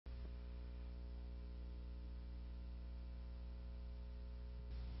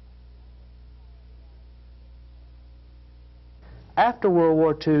After World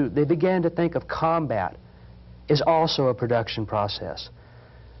War II, they began to think of combat as also a production process.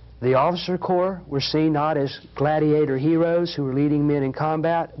 The officer corps were seen not as gladiator heroes who were leading men in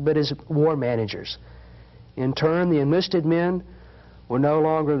combat, but as war managers. In turn, the enlisted men were no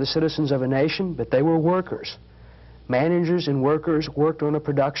longer the citizens of a nation, but they were workers. Managers and workers worked on a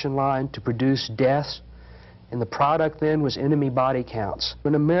production line to produce deaths, and the product then was enemy body counts.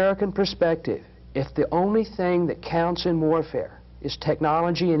 From an American perspective, if the only thing that counts in warfare is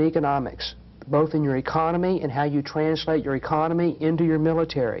technology and economics, both in your economy and how you translate your economy into your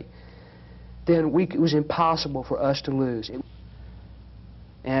military, then it was impossible for us to lose.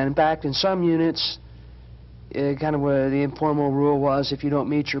 And in fact, in some units, kind of the informal rule was, if you don't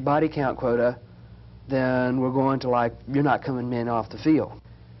meet your body count quota, then we're going to, you're not coming in off the field.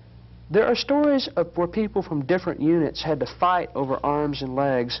 There are stories of where people from different units had to fight over arms and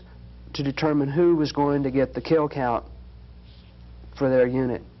legs to determine who was going to get the kill count for their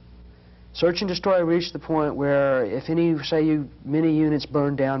unit. Search and destroy reached the point where if many units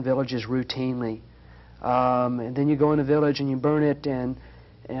burned down villages routinely, and then you go in a village and you burn it, and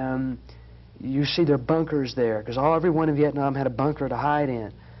you see there are bunkers there, because everyone in Vietnam had a bunker to hide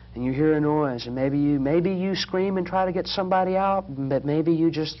in, and you hear a noise, and maybe you scream and try to get somebody out, but maybe you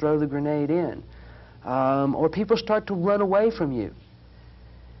just throw the grenade in, or people start to run away from you,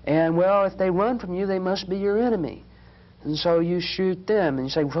 and well, if they run from you, they must be your enemy. And so you shoot them, and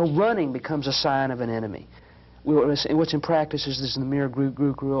you say, well, running becomes a sign of an enemy. And what's in practice is this is the mere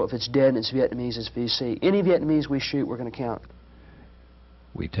group rule. If it's dead and it's Vietnamese, it's VC. Any Vietnamese we shoot, we're going to count.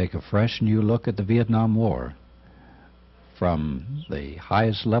 We take a fresh new look at the Vietnam War, from the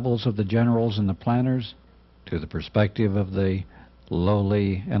highest levels of the generals and the planners to the perspective of the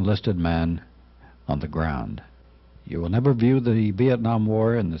lowly enlisted man on the ground. You will never view the Vietnam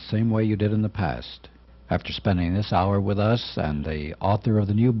War in the same way you did in the past. After spending this hour with us and the author of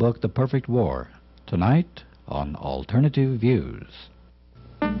the new book, The Perfect War, tonight on Alternative Views.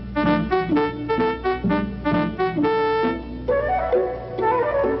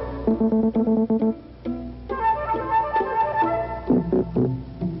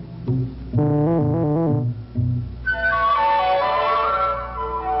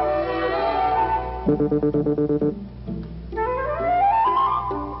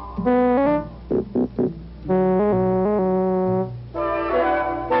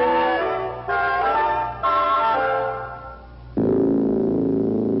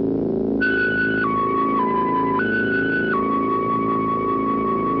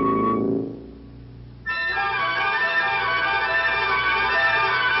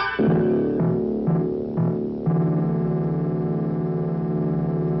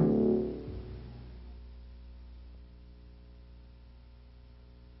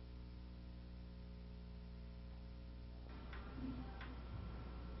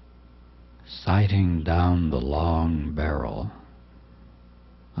 Sighting down the long barrel,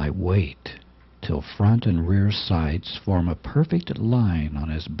 I wait till front and rear sights form a perfect line on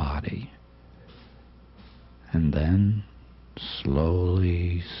his body, and then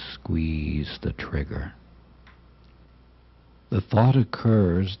slowly squeeze the trigger. The thought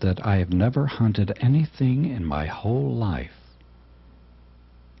occurs that I have never hunted anything in my whole life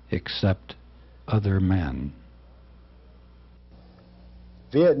except other men.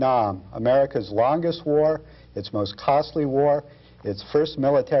 Vietnam, America's longest war, its most costly war, its first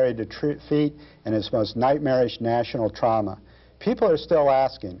military defeat, and its most nightmarish national trauma. People are still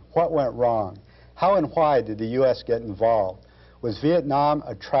asking, what went wrong? How and why did the U.S. get involved? Was Vietnam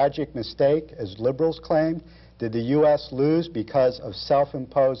a tragic mistake, as liberals claimed? Did the U.S. lose because of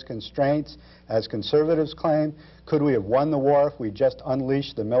self-imposed constraints, as conservatives claim? Could we have won the war if we just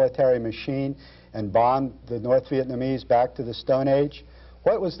unleashed the military machine and bombed the North Vietnamese back to the Stone Age?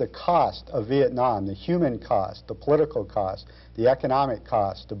 What was the cost of Vietnam, the human cost, the political cost, the economic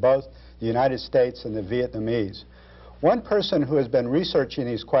cost to both the United States and the Vietnamese? One person who has been researching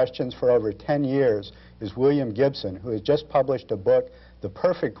these questions for over 10 years is William Gibson, who has just published a book, The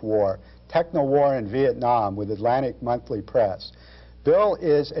Perfect War, Technowar in Vietnam, with Atlantic Monthly Press. Bill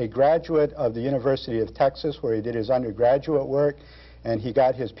is a graduate of the University of Texas, where he did his undergraduate work, and he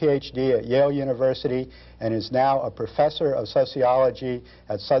got his PhD at Yale University and is now a professor of sociology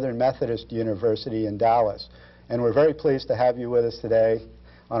at Southern Methodist University in Dallas. And we're very pleased to have you with us today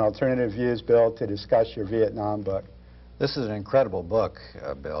on Alternative Views, Bill, to discuss your Vietnam book. This is an incredible book,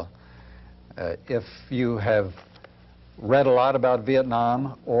 Bill. If you have read a lot about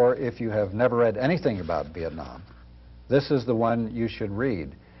Vietnam, or if you have never read anything about Vietnam, this is the one you should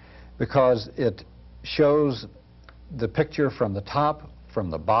read, because it shows the picture from the top, from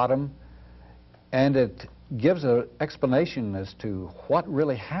the bottom, and it gives an explanation as to what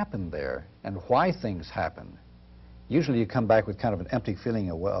really happened there and why things happened. Usually you come back with kind of an empty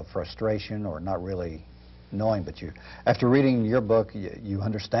feeling of frustration or not really knowing, but after reading your book, you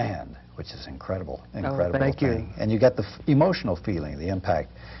understand, which is incredible thing. Thank you. And you get the emotional feeling, the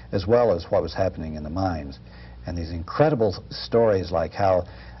impact, as well as what was happening in the mines. And these incredible stories like how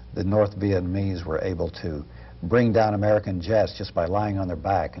the North Vietnamese were able to bring down American jets just by lying on their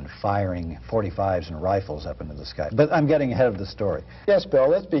back and firing .45s and rifles up into the sky. But I'm getting ahead of the story. Yes, Bill,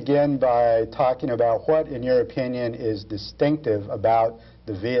 let's begin by talking about what, in your opinion, is distinctive about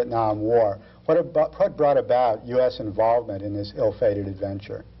the Vietnam War. What brought about U.S. involvement in this ill-fated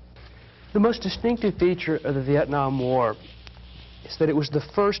adventure? The most distinctive feature of the Vietnam War is that it was the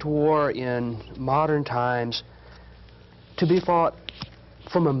first war in modern times to be fought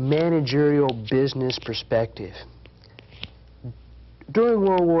from a managerial business perspective. During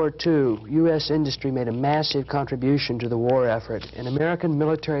World War II, U.S. industry made a massive contribution to the war effort, and American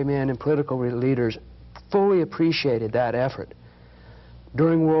military men and political leaders fully appreciated that effort.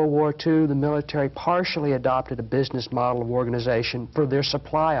 During World War II, the military partially adopted a business model of organization for their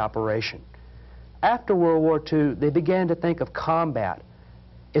supply operation. After World War II, they began to think of combat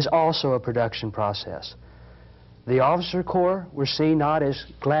as also a production process. The officer corps were seen not as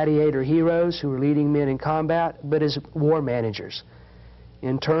gladiator heroes who were leading men in combat, but as war managers.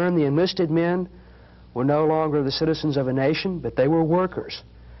 In turn, the enlisted men were no longer the citizens of a nation, but they were workers.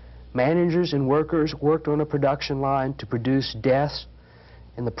 Managers and workers worked on a production line to produce deaths,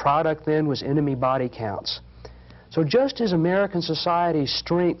 and the product then was enemy body counts. So just as American society's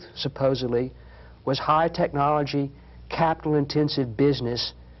strength, supposedly, was high technology, capital-intensive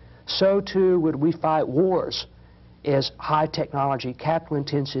business, so too would we fight wars as high technology,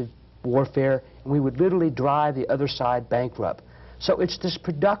 capital-intensive warfare, and we would literally drive the other side bankrupt. So it's this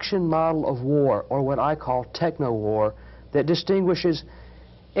production model of war, or what I call techno-war, that distinguishes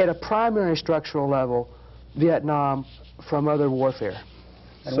at a primary structural level Vietnam from other warfare.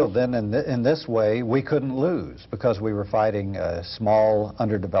 So then in this way, we couldn't lose because we were fighting a small,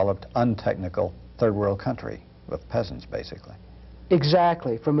 underdeveloped, untechnical third world country with peasants, basically.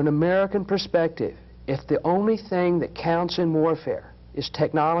 Exactly. From an American perspective, if the only thing that counts in warfare is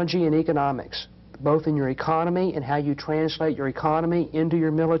technology and economics, both in your economy and how you translate your economy into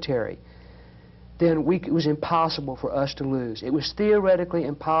your military, then it was impossible for us to lose. It was theoretically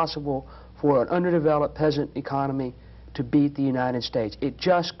impossible for an underdeveloped peasant economy to beat the United States. It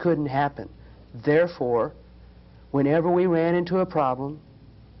just couldn't happen. Therefore, whenever we ran into a problem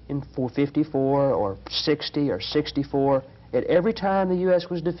in 54 or 60 or 64, at every time the U.S.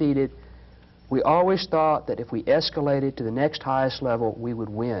 was defeated, we always thought that if we escalated to the next highest level, we would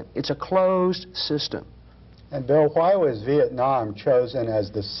win. It's a closed system. And Bill, why was Vietnam chosen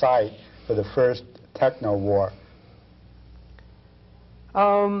as the site for the first techno-war?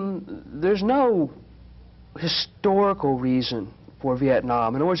 There's no historical reason for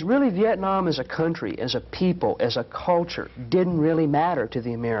Vietnam. In other words, really Vietnam as a country, as a people, as a culture, didn't really matter to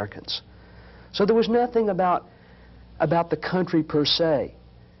the Americans. So there was nothing about the country per se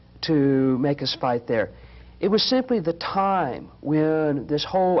to make us fight there. It was simply the time when this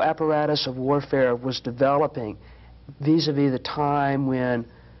whole apparatus of warfare was developing vis-a-vis the time when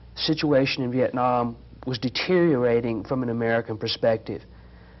the situation in Vietnam was deteriorating from an American perspective.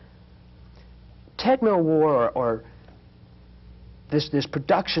 Techno-war, or this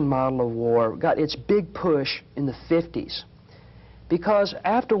production model of war, got its big push in the 50s. Because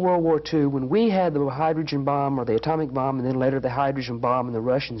after World War II, when we had the hydrogen bomb or the atomic bomb, and then later the hydrogen bomb, and the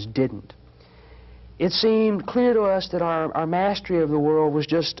Russians didn't, it seemed clear to us that our mastery of the world was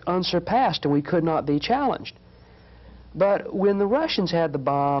just unsurpassed and we could not be challenged. But when the Russians had the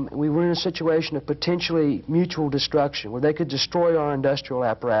bomb, we were in a situation of potentially mutual destruction, where they could destroy our industrial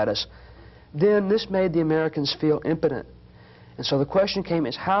apparatus, then this made the Americans feel impotent. And so the question came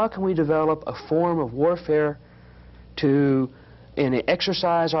is, how can we develop a form of warfare and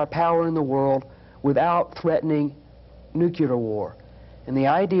exercise our power in the world without threatening nuclear war? And the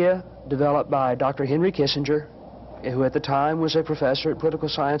idea, developed by Dr. Henry Kissinger, who at the time was a professor at political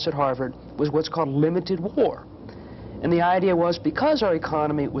science at Harvard, was what's called limited war. And the idea was, because our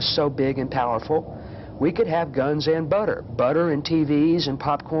economy was so big and powerful, we could have guns and butter. Butter and TVs and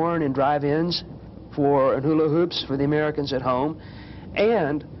popcorn and drive-ins and hula hoops for the Americans at home,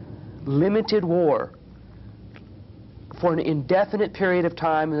 and limited war for an indefinite period of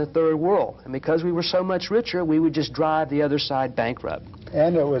time in the third world. And because we were so much richer, we would just drive the other side bankrupt.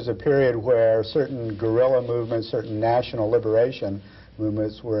 And it was a period where certain guerrilla movements, certain national liberation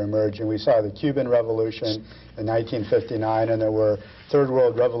movements were emerging. We saw the Cuban Revolution in 1959, and there were Third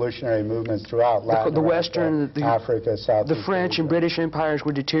World revolutionary movements throughout Latin Africa, South the French and British empires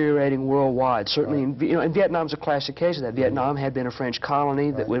were deteriorating worldwide. Certainly, and Vietnam's a classic case of that. Vietnam had been a French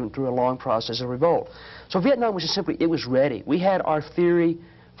colony that went through a long process of revolt. So Vietnam was just simply, it was ready. We had our theory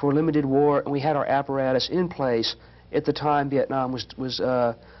for limited war, and we had our apparatus in place at the time Vietnam was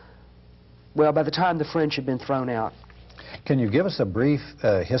well, by the time the French had been thrown out. Can you give us a brief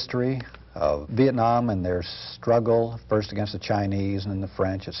history of Vietnam and their struggle, first against the Chinese and then the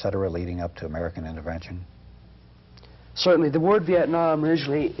French, etc., leading up to American intervention? Certainly. The word Vietnam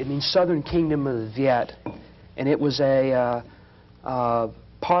originally, it means Southern Kingdom of the Viet, and it was a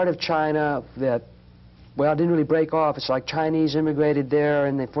part of China that, well, didn't really break off. It's like Chinese immigrated there,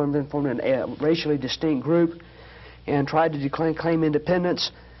 and they formed a racially distinct group and tried to claim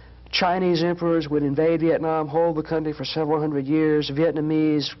independence. Chinese emperors would invade Vietnam, hold the country for several hundred years.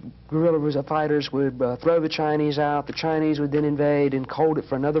 Vietnamese guerrilla fighters would throw the Chinese out. The Chinese would then invade and hold it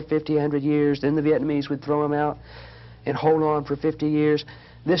for another 50, 100 years. Then the Vietnamese would throw them out and hold on for 50 years.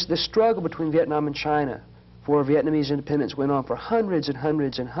 This struggle between Vietnam and China for Vietnamese independence went on for hundreds and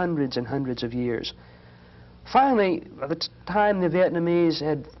hundreds and hundreds and hundreds of years. Finally, by the time the Vietnamese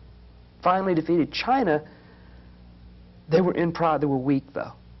had finally defeated China, they were weak,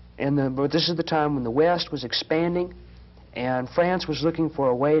 though. But this is the time when the West was expanding, and France was looking for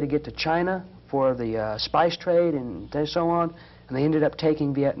a way to get to China for the spice trade and so on, and they ended up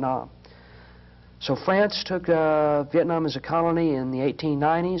taking Vietnam. So France took Vietnam as a colony in the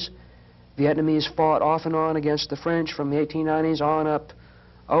 1890s. Vietnamese fought off and on against the French from the 1890s on up.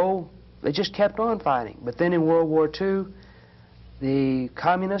 Oh, they just kept on fighting. But then in World War II, the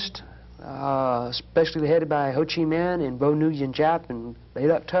communists, especially headed by Ho Chi Minh and Bo Nguyen Giap and Lê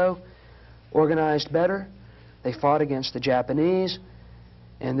Duc Tho, organized better. They fought against the Japanese,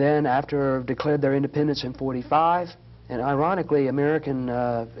 and then after declared their independence in '45, and ironically, American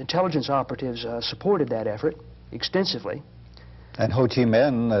intelligence operatives supported that effort extensively. And Ho Chi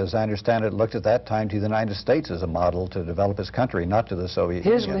Minh, as I understand it, looked at that time to the United States as a model to develop his country, not to the Soviet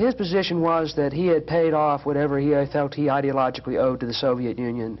Union. His position was that he had paid off whatever he felt he ideologically owed to the Soviet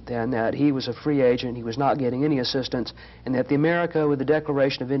Union, and that he was a free agent, he was not getting any assistance, and that the America, with the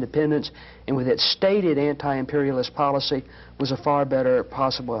Declaration of Independence and with its stated anti-imperialist policy, was a far better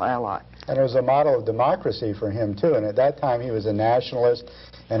possible ally. And it was a model of democracy for him, too, and at that time he was a nationalist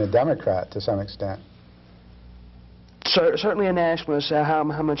and a Democrat to some extent. Certainly a nationalist. How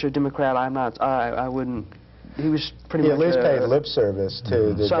much a Democrat? I'm not. I wouldn't. He was pretty much. He at least paid lip service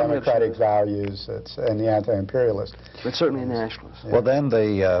to the democratic values and the anti-imperialist. But certainly a nationalist. Yeah. Well, then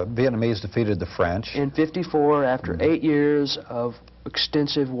the Vietnamese defeated the French in '54 after 8 years of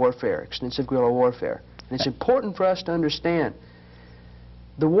extensive warfare, extensive guerrilla warfare. And it's important for us to understand.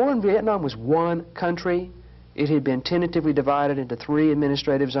 The war in Vietnam was one country. It had been tentatively divided into 3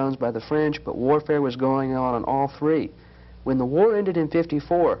 administrative zones by the French, but warfare was going on in all 3. When the war ended in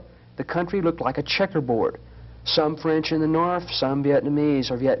 '54, the country looked like a checkerboard. Some French in the north, some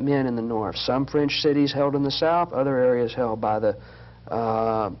Vietnamese or Viet Minh in the north. Some French cities held in the south, other areas held by the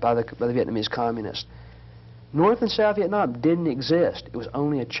Vietnamese communists. North and South Vietnam didn't exist. It was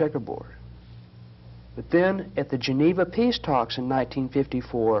only a checkerboard. But then, at the Geneva peace talks in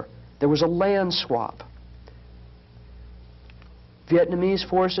 1954, there was a land swap. Vietnamese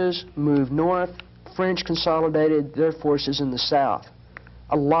forces moved north, French consolidated their forces in the south.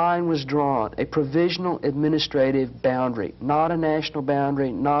 A line was drawn, a provisional administrative boundary, not a national boundary,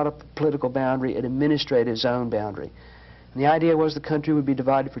 not a political boundary, an administrative zone boundary. And the idea was the country would be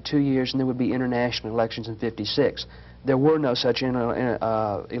divided for 2 years and there would be international elections in '56. There were no such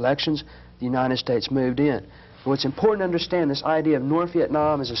elections. The United States moved in. But what's important to understand, this idea of North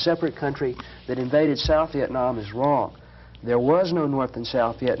Vietnam as a separate country that invaded South Vietnam is wrong. There was no North and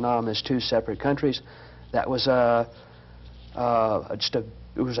South Vietnam as 2 separate countries. That was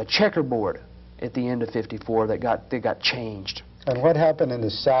it was a checkerboard at the end of '54 that got changed. And what happened in the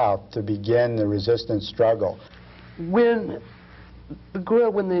South to begin the resistance struggle? In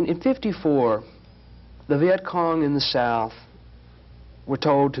 '54, the Viet Cong in the South were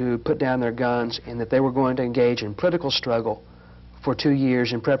told to put down their guns and that they were going to engage in political struggle for 2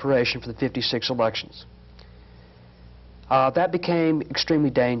 years in preparation for the '56 elections. That became extremely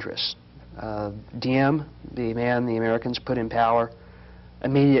dangerous. Diem, the man the Americans put in power,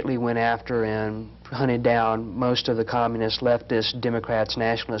 immediately went after and hunted down most of the communists, leftists, Democrats,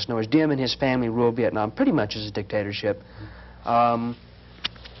 nationalists. In other words, Diem and his family ruled Vietnam pretty much as a dictatorship. And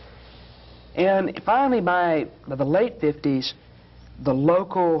finally, by the late '50s, the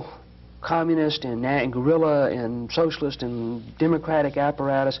local communist and guerrilla and socialist and democratic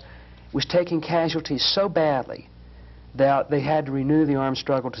apparatus was taking casualties so badly that they had to renew the armed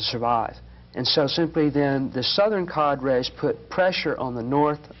struggle to survive. And so simply then the Southern cadres put pressure on the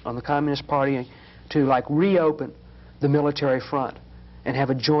North, on the Communist Party, to like reopen the military front and have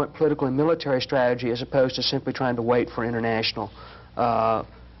a joint political and military strategy as opposed to simply trying to wait for international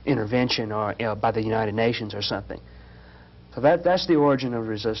intervention or by the United Nations or something. So that's the origin of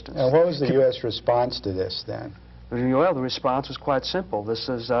resistance. And what was the U.S. response to this then? Well, the response was quite simple. This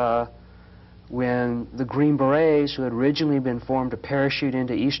is when the Green Berets, who had originally been formed to parachute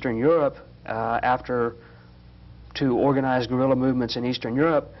into Eastern Europe to organize guerrilla movements in Eastern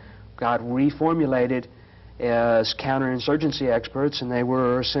Europe, got reformulated as counterinsurgency experts, and they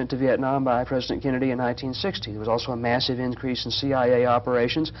were sent to Vietnam by President Kennedy in 1960. There was also a massive increase in CIA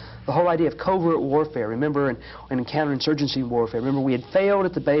operations. The whole idea of covert warfare, remember, in counterinsurgency warfare, remember we had failed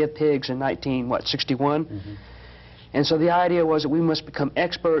at the Bay of Pigs in 1961? Mm-hmm. And so the idea was that we must become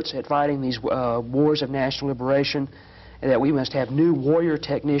experts at fighting these wars of national liberation, and that we must have new warrior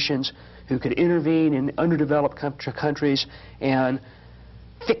technicians who could intervene in underdeveloped countries and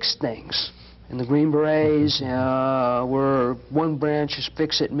fix things. And the Green Berets were one branch of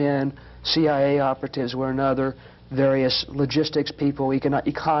fix-it men, CIA operatives were another, various logistics people,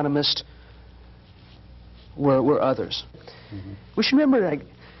 economists were others. Mm-hmm. We should remember,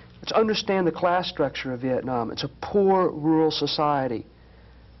 let's understand the class structure of Vietnam. It's a poor rural society.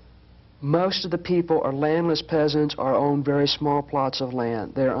 Most of the people are landless peasants or own very small plots of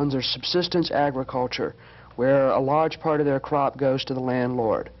land. They're under subsistence agriculture, where a large part of their crop goes to the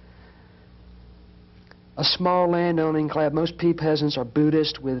landlord. A small landowning class, most peasants are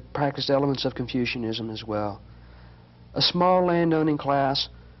Buddhist with practiced elements of Confucianism as well. A small landowning class,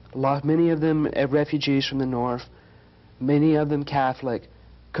 many of them refugees from the north, many of them Catholic,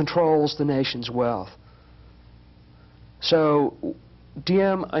 controls the nation's wealth. So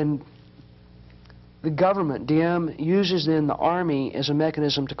Diem and the government, Diem, uses then the army as a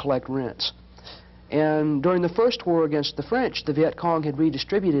mechanism to collect rents. And during the first war against the French, the Viet Cong had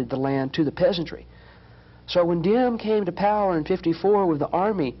redistributed the land to the peasantry. So when Diem came to power in '54 with the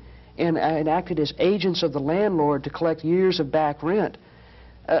army and acted as agents of the landlord to collect years of back rent,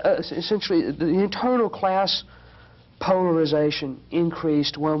 essentially the internal class polarization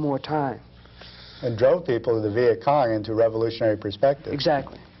increased one more time. And drove people of the Viet Cong into revolutionary perspective.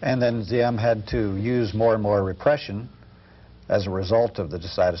 Exactly. And then Diem had to use more and more repression as a result of the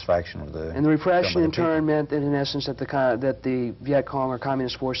dissatisfaction of the... And the repression in turn meant that in essence that the Viet Cong or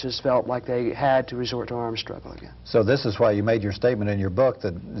communist forces felt like they had to resort to armed struggle again. So this is why you made your statement in your book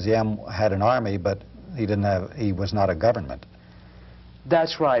that Diem had an army, but he was not a government.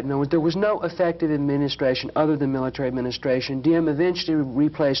 That's right. No, there was no effective administration other than military administration. Diem eventually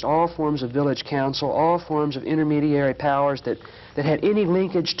replaced all forms of village council, all forms of intermediary powers that had any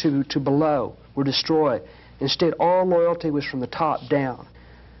linkage to below were destroyed. Instead, all loyalty was from the top down.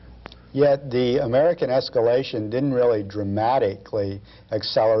 Yet the American escalation didn't really dramatically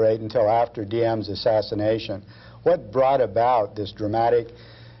accelerate until after Diem's assassination. What brought about this dramatic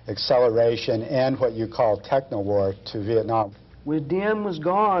acceleration and what you call Technowar to Vietnam? When Diem was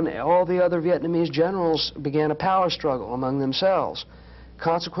gone, all the other Vietnamese generals began a power struggle among themselves.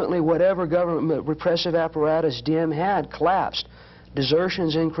 Consequently, whatever government repressive apparatus Diem had collapsed.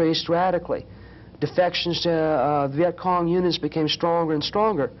 Desertions increased radically. Defections to Viet Cong units became stronger and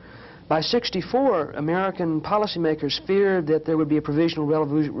stronger. By '64, American policymakers feared that there would be a provisional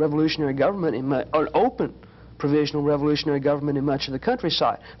revolutionary government, an open provisional revolutionary government in much of the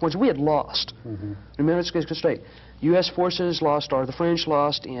countryside, which we had lost. Mm-hmm. Remember, let's get straight. U.S. forces lost, or the French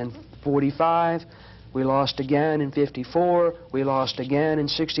lost in '45. We lost again in '54. We lost again in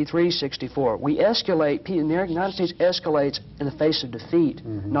 '63, '64. We escalate. The United States escalates in the face of defeat,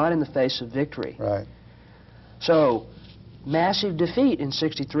 mm-hmm. not in the face of victory. Right. So, massive defeat in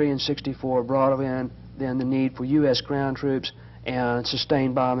 '63 and '64 brought in then the need for U.S. ground troops and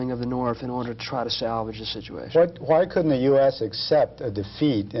sustained bombing of the North in order to try to salvage the situation. Why couldn't the U.S. accept a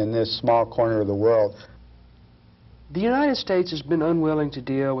defeat in this small corner of the world? The United States has been unwilling to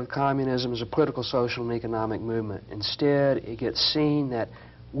deal with communism as a political, social, and economic movement. Instead, it gets seen that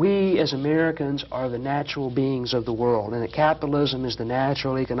we as Americans are the natural beings of the world, and that capitalism is the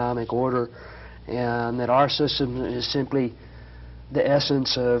natural economic order, and that our system is simply the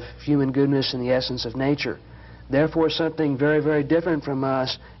essence of human goodness and the essence of nature. Therefore, something very, very different from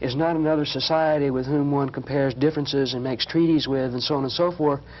us is not another society with whom one compares differences and makes treaties with and so on and so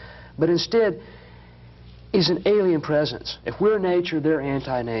forth, but instead is an alien presence. If we're nature, they're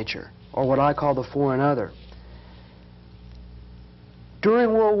anti-nature, or what I call the foreign other.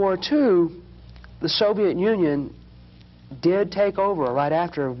 During World War II, the Soviet Union did take over, right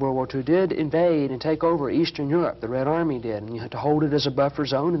after World War II, did invade and take over Eastern Europe. The Red Army did, and you had to hold it as a buffer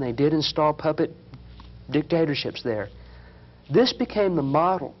zone, and they did install puppet dictatorships there. This became the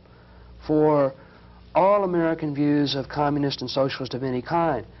model for all American views of communist and socialist of any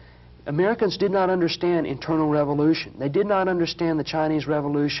kind. Americans did not understand internal revolution. They did not understand the Chinese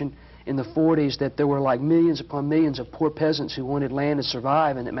Revolution in the 40s, that there were like millions upon millions of poor peasants who wanted land to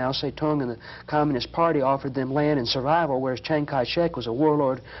survive, and that Mao Zedong and the Communist Party offered them land and survival, whereas Chiang Kai-shek was a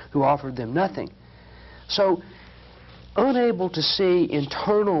warlord who offered them nothing. So, unable to see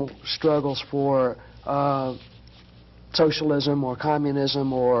internal struggles for socialism or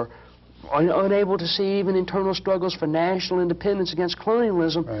communism, or unable to see even internal struggles for national independence against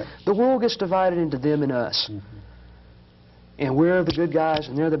colonialism, right. The world gets divided into them and us. Mm-hmm. And we're the good guys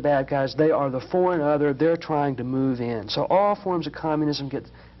and they're the bad guys. They are the foreign other. They're trying to move in. So all forms of communism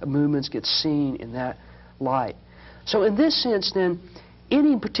movements get seen in that light. So in this sense then,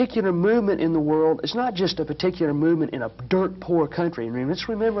 any particular movement in the world is not just a particular movement in a dirt poor country. I mean, let's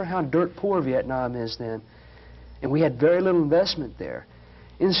remember how dirt poor Vietnam is then. And we had very little investment there.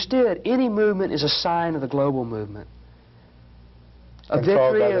 Instead, any movement is a sign of the global movement. A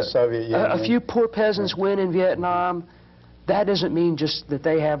Controlled victory, by the Soviet Union. a few poor peasants win in Vietnam. That doesn't mean just that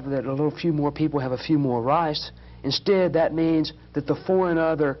that a little few more people have a few more rights. Instead, that means that the foreign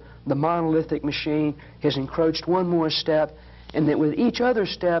other, the monolithic machine, has encroached one more step, and that with each other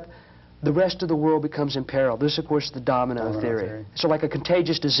step, the rest of the world becomes imperiled. This, of course, is the domino theory. So like a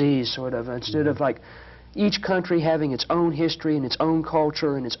contagious disease, sort of, instead of like each country having its own history and its own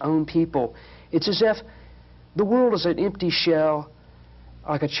culture and its own people. It's as if the world is an empty shell,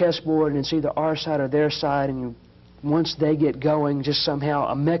 like a chessboard, and it's either our side or their side, and once they get going, just somehow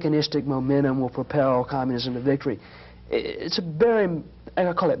a mechanistic momentum will propel communism to victory. It's a very,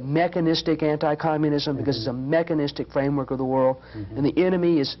 I call it mechanistic anti-communism, because it's a mechanistic framework of the world, and the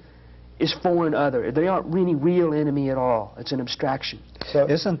enemy is foreign other. They aren't really real enemy at all. It's an abstraction. So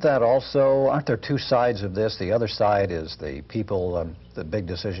isn't that also, aren't there two sides of this? The other side is the people, the big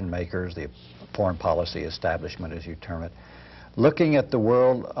decision makers, the foreign policy establishment, as you term it, looking at the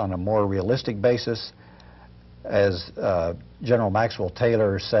world on a more realistic basis. As General Maxwell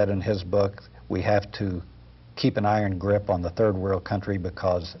Taylor said in his book, we have to keep an iron grip on the third world country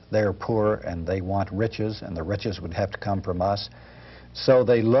because they're poor and they want riches, and the riches would have to come from us. So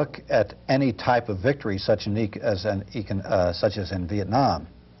they look at any type of victory, such as in Vietnam,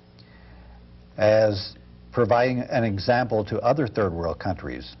 as providing an example to other third world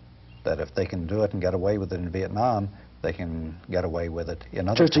countries, that if they can do it and get away with it in Vietnam, they can get away with it in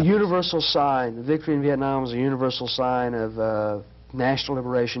other countries. So it's a universal sign. The victory in Vietnam is a universal sign of national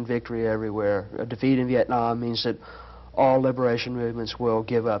liberation victory everywhere. A defeat in Vietnam means that all liberation movements will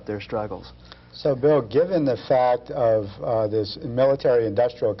give up their struggles. So, Bill, given the fact of this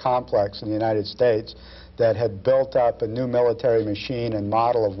military-industrial complex in the United States that had built up a new military machine and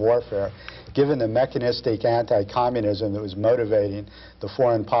model of warfare, given the mechanistic anti-communism that was motivating the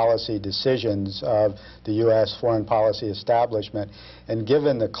foreign policy decisions of the U.S. foreign policy establishment, and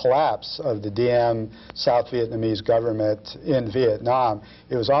given the collapse of the Diem South Vietnamese government in Vietnam,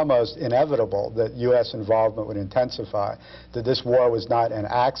 it was almost inevitable that U.S. involvement would intensify, that this war was not an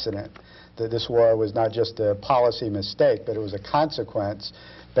accident, that this war was not just a policy mistake, but it was a consequence,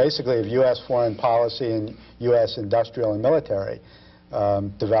 basically, of U.S. foreign policy and U.S. industrial and military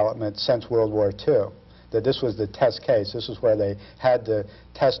development since World War II. That this was the test case. This is where they had to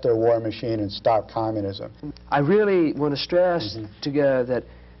test their war machine and stop communism. I really want to stress together that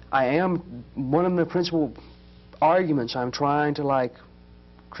one of the principal arguments I'm trying to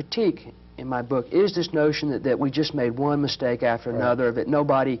critique in my book is this notion that we just made one mistake after another, that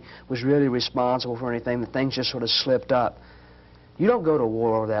nobody was really responsible for anything, that things just sort of slipped up. You don't go to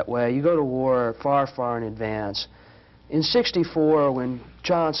war that way. You go to war far, far in advance. In '64, when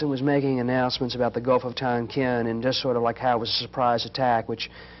Johnson was making announcements about the Gulf of Tonkin and just sort of like how it was a surprise attack, which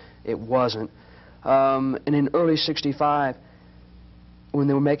it wasn't, and in early '65, when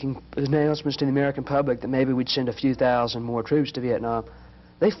they were making announcements to the American public that maybe we'd send a few thousand more troops to Vietnam,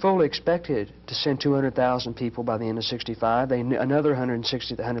 they fully expected to send 200,000 people by the end of '65, another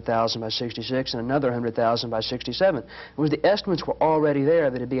 100,000 by '66, and another 100,000 by '67. The estimates were already there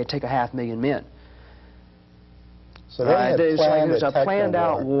that it'd take 500,000 men. So they had it was a Technowar. planned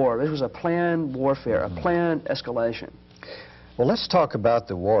out war. This was a planned warfare, a planned escalation. Well, let's talk about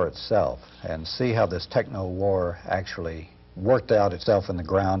the war itself and see how this Technowar actually worked out itself in the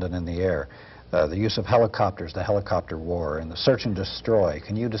ground and in the air. The use of helicopters, the helicopter war, and the search and destroy.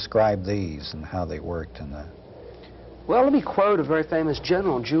 Can you describe these and how they worked? Well, let me quote a very famous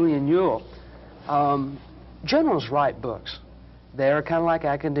general, Julian Ewell. Generals write books. They're kind of like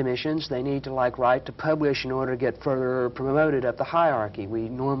academicians. They need to write to publish in order to get further promoted up the hierarchy. We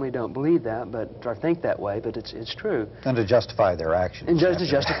normally don't believe that, or think that way, but it's true. And to justify their actions. And just to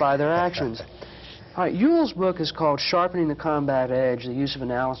justify their actions. All right, Ewell's book is called Sharpening the Combat Edge, the Use of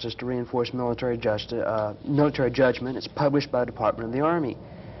Analysis to Reinforce Military Judgment. It's published by the Department of the Army.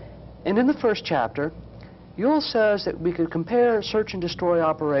 And in the first chapter, Ewell says that we could compare search and destroy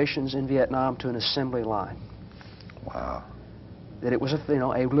operations in Vietnam to an assembly line. Wow. That it was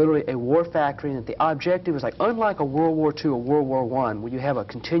literally a war factory, and that the objective was unlike a World War II or World War I, where you have a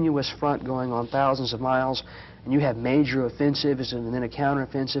continuous front going on thousands of miles, and you have major offensives and then a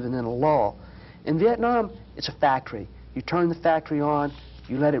counteroffensive and then a lull. In Vietnam, it's a factory. You turn the factory on,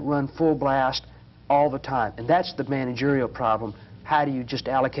 you let it run full blast all the time, and that's the managerial problem. How do you just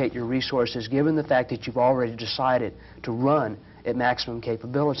allocate your resources given the fact that you've already decided to run at maximum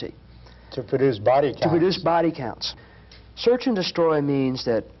capability? To produce body counts. To produce body counts. Search and destroy means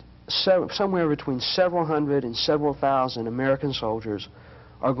that somewhere between several hundred and several thousand American soldiers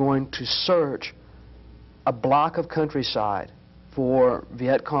are going to search a block of countryside for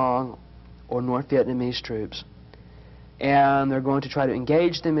Viet Cong or North Vietnamese troops. And they're going to try to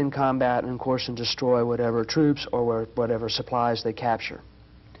engage them in combat and, of course, and destroy whatever troops or whatever supplies they capture.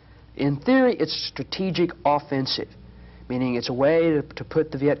 In theory, it's strategic offensive, meaning it's a way to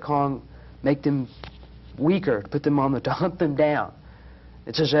put the Viet Cong, make them weaker, to put them on to hunt them down.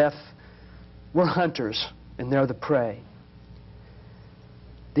 It's as if we're hunters and they're the prey.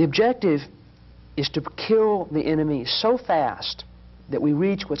 The objective is to kill the enemy so fast that we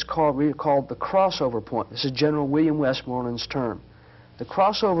reach what's called the crossover point. This is General William Westmoreland's term. The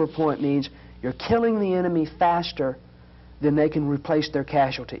crossover point means you're killing the enemy faster than they can replace their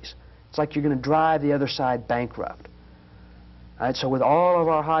casualties. It's like you're going to drive the other side bankrupt. All right, so with all of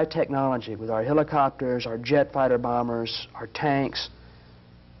our high technology, with our helicopters, our jet fighter bombers, our tanks,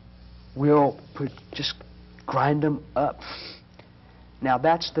 we'll just grind them up. Now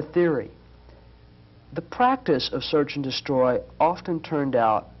that's the theory. The practice of search and destroy often turned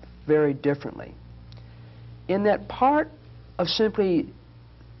out very differently. In that part of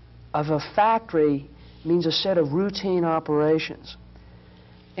a factory means a set of routine operations.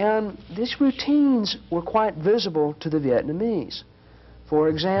 And these routines were quite visible to the Vietnamese. For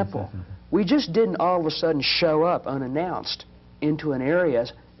example, we just didn't all of a sudden show up unannounced into an area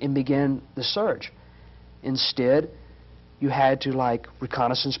and begin the search. Instead, you had to,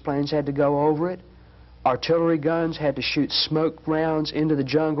 reconnaissance planes had to go over it. Artillery guns had to shoot smoke rounds into the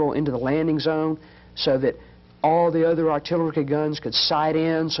jungle, into the landing zone, so that all the other artillery guns could sight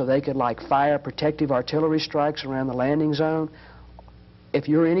in so they could fire protective artillery strikes around the landing zone. If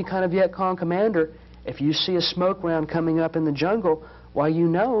you're any kind of Viet Cong commander, if you see a smoke round coming up in the jungle, well, you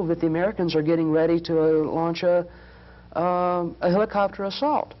know that the Americans are getting ready to launch a helicopter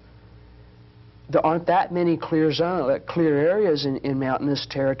assault. There aren't that many clear areas in mountainous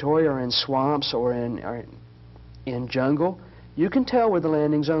territory or in swamps or in jungle. You can tell where the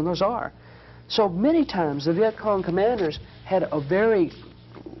landing zones are. So many times the Viet Cong commanders had a very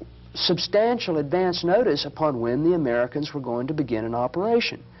substantial advance notice upon when the Americans were going to begin an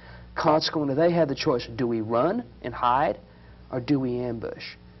operation. Consequently, they had the choice: do we run and hide, or do we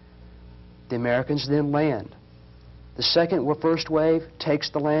ambush? The Americans then land. The first wave takes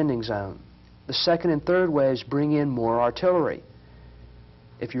the landing zone. The second and third waves bring in more artillery.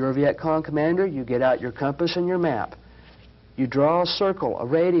 If you're a Viet Cong commander, you get out your compass and your map. You draw a circle, a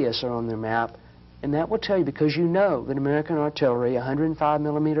radius on their map, and that will tell you, because you know that American artillery, 105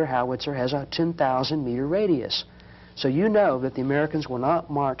 millimeter howitzer, has a 10,000 meter radius. So you know that the Americans will not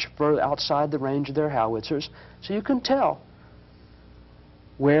march further outside the range of their howitzers, so you can tell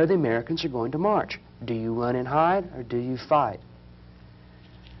where the Americans are going to march. Do you run and hide, or do you fight?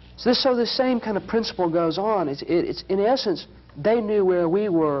 So the same kind of principle goes on. It's in essence, they knew where we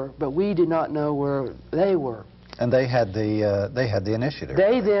were, but we did not know where they were. And they had the initiative.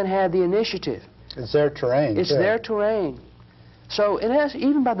 They then had the initiative. It's their terrain. It's their terrain. So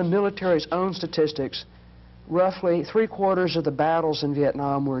even by the military's own statistics, roughly 3/4 of the battles in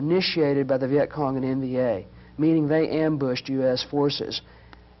Vietnam were initiated by the Viet Cong and NVA, meaning they ambushed U.S. forces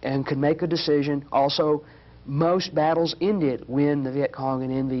and could make a decision. Also, most battles ended when the Viet Cong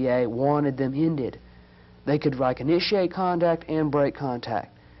and NVA wanted them ended. They could initiate contact and break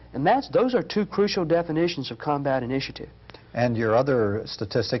contact. And those are two crucial definitions of combat initiative. And your other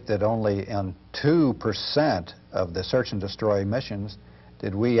statistic that only in 2% of the search and destroy missions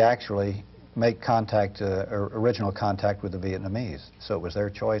did we actually make contact, original contact with the Vietnamese. So it was their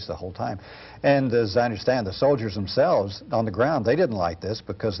choice the whole time. And as I understand, the soldiers themselves on the ground, they didn't like this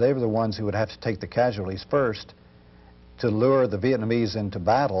because they were the ones who would have to take the casualties first to lure the Vietnamese into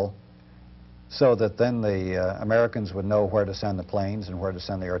battle, so that then the Americans would know where to send the planes and where to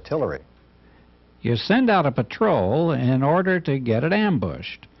send the artillery. You send out a patrol in order to get it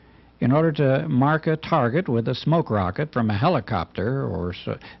ambushed, in order to mark a target with a smoke rocket from a helicopter, or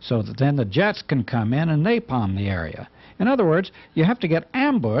so that then the jets can come in and napalm the area. In other words, you have to get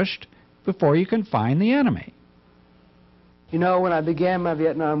ambushed before you can find the enemy. You know, when I began my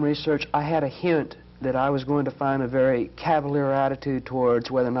Vietnam research, I had a hint that I was going to find a very cavalier attitude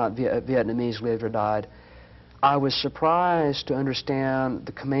towards whether or not Vietnamese lived or died. I was surprised to understand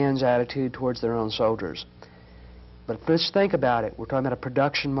the command's attitude towards their own soldiers. But let's think about it. We're talking about a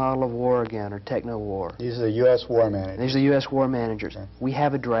production model of war again, or Technowar. These are the U.S. war managers. These are the U.S. war managers. Okay. We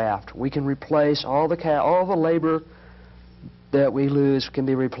have a draft. We can replace all the labor that we lose can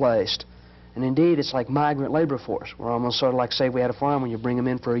be replaced. And indeed, it's like migrant labor force. We're almost sort of like, say, we had a farm when you bring them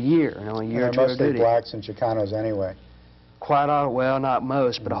in for a year, a year or two of duty. They're mostly blacks and Chicanos anyway. Quite all, well, not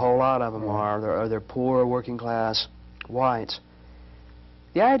most, but a whole lot of them are. They're poor, working class whites.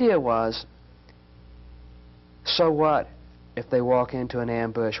 The idea was, so what if they walk into an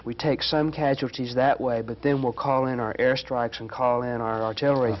ambush? We take some casualties that way, but then we'll call in our airstrikes and call in our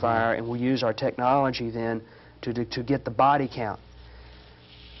artillery fire, and we'll use our technology then to get the body count.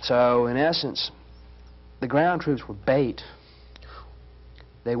 So, in essence, the ground troops were bait.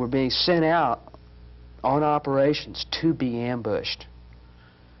 They were being sent out on operations to be ambushed.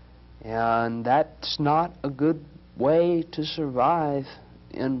 And that's not a good way to survive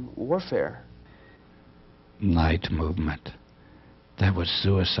in warfare. Night movement. That was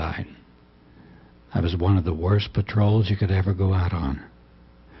suicide. That was one of the worst patrols you could ever go out on.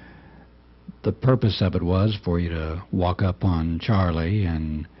 The purpose of it was for you to walk up on Charlie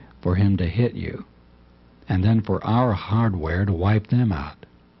and for him to hit you, and then for our hardware to wipe them out.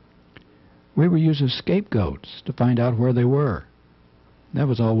 We were using scapegoats to find out where they were. That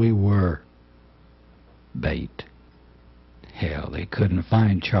was all we were. Bait. Hell, they couldn't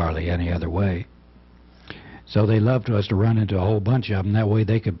find Charlie any other way. So they loved us to run into a whole bunch of them. That way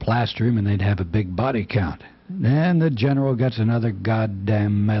they could plaster him and they'd have a big body count. Then the general gets another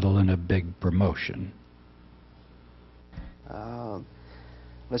goddamn medal and a big promotion.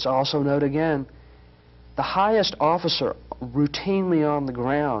 Let's also note again, the highest officer routinely on the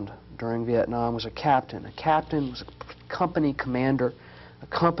ground during Vietnam was a captain. A captain was a company commander. A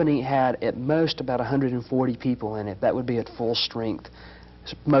company had at most about 140 people in it. That would be at full strength.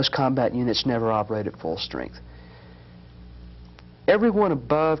 Most combat units never operate at full strength. Everyone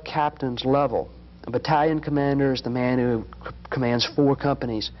above captain's level, a battalion commander is the man who commands 4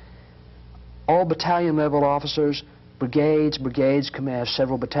 companies. All battalion level officers, brigades have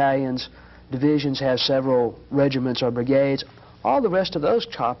several battalions, divisions have several regiments or brigades. All the rest of those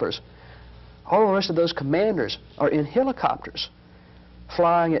choppers, all the rest of those commanders are in helicopters,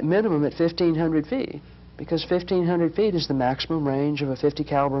 flying at minimum at 1,500 feet, because 1,500 feet is the maximum range of a .50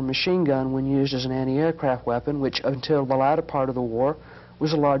 caliber machine gun when used as an anti-aircraft weapon, which until the latter part of the war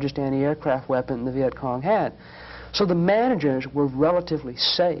was the largest anti-aircraft weapon the Viet Cong had. So the managers were relatively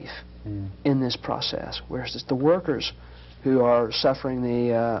safe in this process, whereas it's the workers who are suffering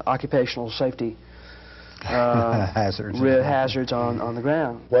the occupational safety hazards on the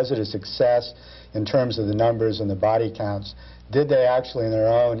ground. Was it a success in terms of the numbers and the body counts? Did they actually, in their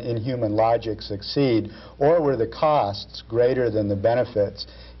own inhuman logic, succeed, or were the costs greater than the benefits,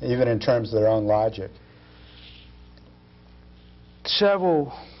 even in terms of their own logic?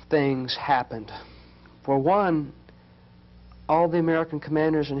 Several things happened. For one, all the American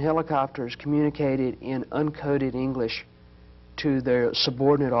commanders and helicopters communicated in uncoded English to their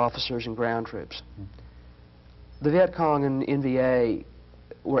subordinate officers and ground troops. The Viet Cong and NVA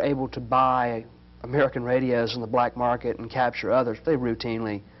were able to buy American radios on the black market and capture others. They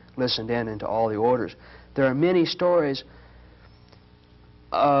routinely listened in into all the orders. There are many stories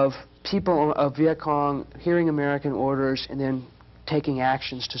of people of Viet Cong hearing American orders and then taking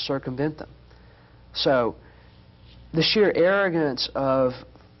actions to circumvent them. So the sheer arrogance of,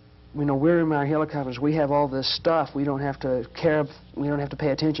 we're in our helicopters, we have all this stuff, we don't have to care, we don't have to pay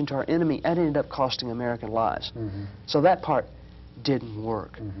attention to our enemy, that ended up costing American lives. So that part didn't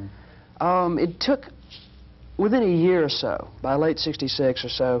work. It took, within a year or so, by late '66 or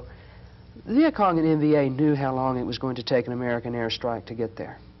so, the Viet Cong and NVA knew how long it was going to take an American airstrike to get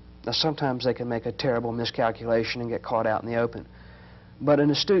there. Now sometimes they could make a terrible miscalculation and get caught out in the open. But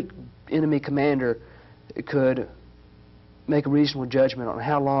an astute enemy commander could make a reasonable judgment on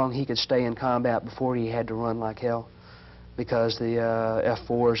how long he could stay in combat before he had to run like hell, because the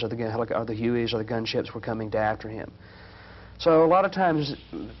F-4s or the Hueys or the gunships were coming after him. So a lot of times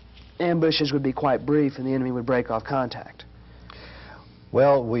ambushes would be quite brief and the enemy would break off contact.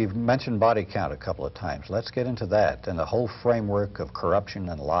 Well, we've mentioned body count a couple of times. Let's get into that and the whole framework of corruption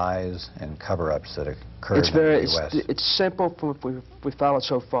and lies and cover-ups that occurred in the U.S. It's simple from what we've followed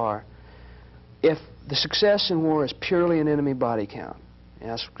so far. If the success in war is purely an enemy body count,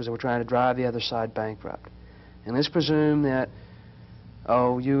 yes, because we're trying to drive the other side bankrupt, and let's presume that,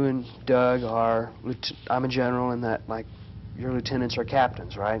 oh, you and Doug are, I'm a general, and that, like, your lieutenants are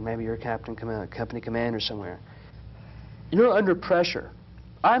captains, right? Maybe you're a company commander somewhere. You're under pressure.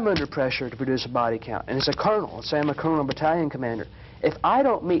 I'm under pressure to produce a body count, and as a colonel, let's say I'm a colonel battalion commander, if I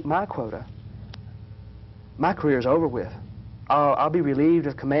don't meet my quota, my career's over with. I'll be relieved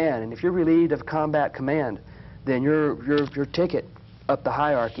of command, and if you're relieved of combat command, then your ticket up the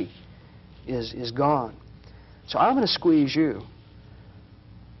hierarchy is gone. So I'm going to squeeze you.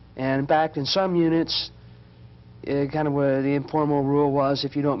 And in fact, in some units, kind of where the informal rule was,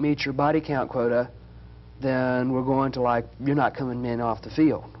 if you don't meet your body count quota, then we're going to, like, you're not coming in off the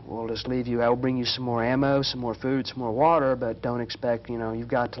field. We'll just leave you. I will bring you some more ammo, some more food, some more water, but don't expect, you know, you've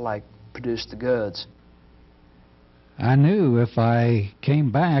got to, like, produce the goods. I knew if I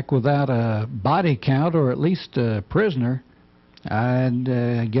came back without a body count or at least a prisoner,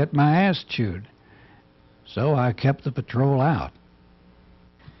 I'd get my ass chewed. So I kept the patrol out.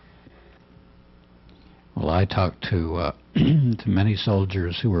 Well, I talked to to many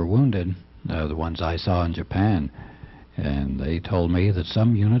soldiers who were wounded, the ones I saw in Japan, and they told me that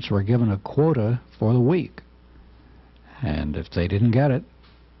some units were given a quota for the week, and if they didn't get it,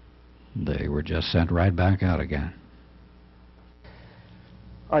 they were just sent right back out again.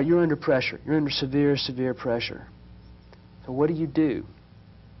 All right, you're under pressure. You're under severe, severe pressure. So what do?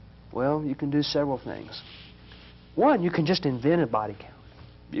 Well, you can do several things. One, you can just invent a body count.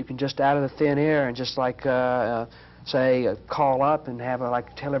 You can just out of the thin air and just like, say, call up and have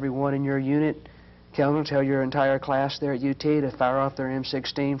tell everyone in your unit, tell your entire class there at UT to fire off their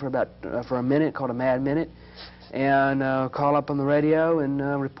M16 for a minute, called a mad minute, and call up on the radio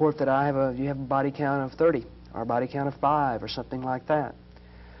and report that you have a body count of 30 or a body count of 5 or something like that.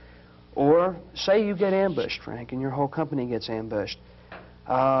 Or say you get ambushed, Frank, and your whole company gets ambushed.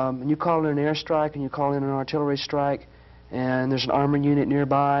 And you call in an airstrike and you call in an artillery strike, and there's an armored unit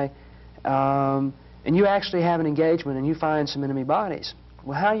nearby, and you actually have an engagement and you find some enemy bodies.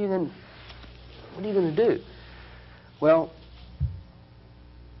 Well, what are you going to do? Well,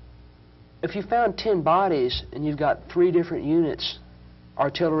 if you found 10 bodies and you've got 3 different units,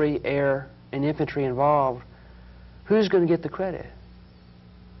 artillery, air, and infantry involved, who's going to get the credit?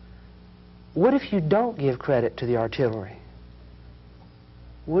 What if you don't give credit to the artillery?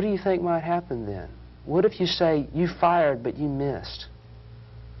 What do you think might happen then? What if you say, you fired but you missed?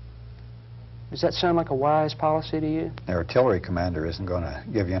 Does that sound like a wise policy to you? The artillery commander isn't going to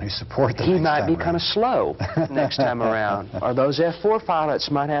give you any support the next time He might be around. kind of slow next time around. Or those F-4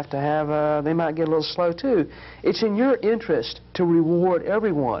 pilots might have to have, they might get a little slow too. It's in your interest to reward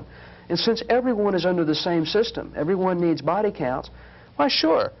everyone. And since everyone is under the same system, everyone needs body counts, why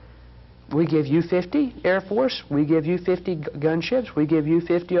sure. We give you 50 Air Force, we give you 50 gunships, we give you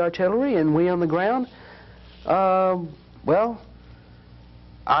 50 artillery, and we on the ground, well,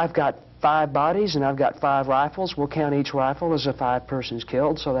 I've got 5 bodies and I've got 5 rifles. We'll count each rifle as 5 persons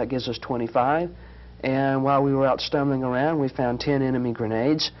killed, so that gives us 25. And while we were out stumbling around, we found 10 enemy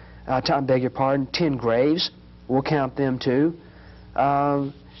grenades. I beg your pardon, 10 graves. We'll count them too.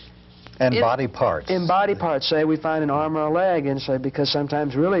 And body parts. In body parts, say we find an arm or a leg, and say because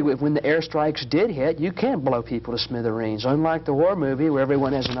sometimes really when the airstrikes did hit, you can't blow people to smithereens. Unlike the war movie where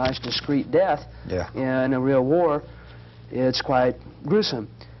everyone has a nice discreet death, in a real war, it's quite gruesome.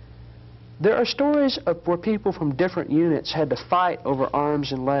 There are stories of where people from different units had to fight over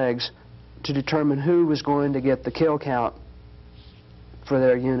arms and legs to determine who was going to get the kill count for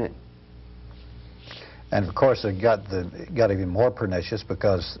their unit. And of course it got even more pernicious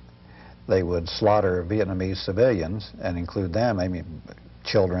because they would slaughter Vietnamese civilians and include them, I mean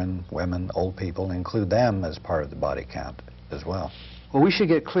children, women, old people, include them as part of the body count as well. Well, we should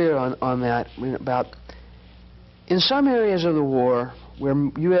get clear on that about, in some areas of the war where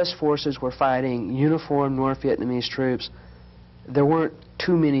U.S. forces were fighting uniformed North Vietnamese troops, there weren't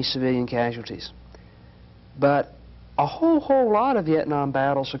too many civilian casualties. But a whole lot of Vietnam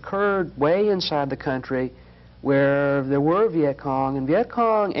battles occurred way inside the country where there were Viet Cong, and Viet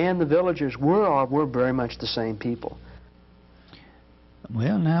Cong and the villagers were very much the same people.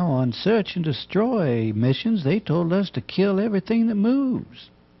 Well, now, on search and destroy missions, they told us to kill everything that moves.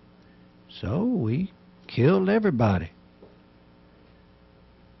 So we killed everybody.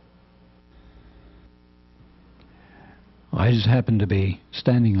 Well, I just happened to be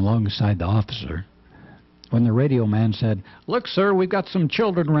standing alongside the officer when the radio man said, "Look, sir, we've got some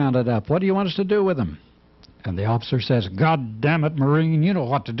children rounded up. What do you want us to do with them?" And the officer says, "God damn it, Marine, you know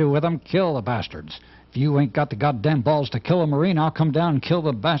what to do with them. Kill the bastards. If you ain't got the goddamn balls to kill a Marine, I'll come down and kill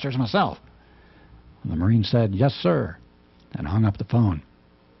the bastards myself." And the Marine said, "Yes, sir," and hung up the phone.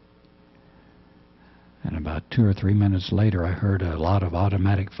 And about 2 or 3 minutes later, I heard a lot of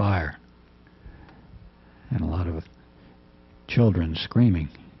automatic fire and a lot of children screaming.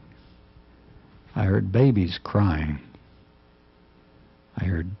 I heard babies crying. I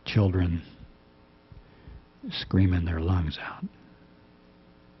heard children screaming their lungs out.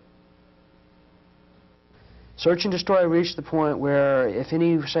 Search and destroy reached the point where if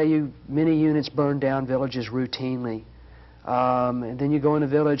many units burn down villages routinely, and then you go in a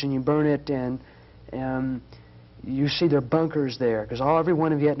village and you burn it, and you see their bunkers there, because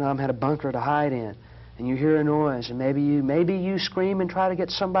everyone in Vietnam had a bunker to hide in, and you hear a noise, and maybe you scream and try to get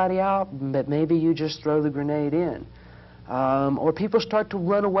somebody out, but maybe you just throw the grenade in, or people start to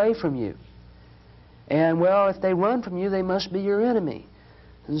run away from you, and well, if they run from you, they must be your enemy.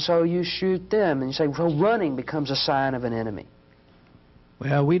 And so you shoot them, and you say, well, running becomes a sign of an enemy.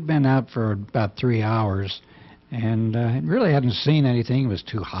 Well, we'd been out for about 3 hours, and really hadn't seen anything. It was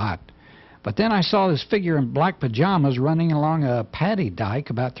too hot. But then I saw this figure in black pajamas running along a paddy dike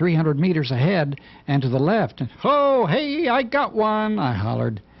about 300 meters ahead and to the left. And, "Oh, hey, I got one," I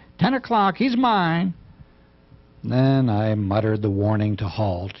hollered. 10 o'clock, he's mine." Then I muttered the warning to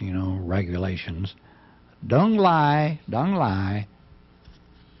halt, regulations. "Don't lie, don't lie."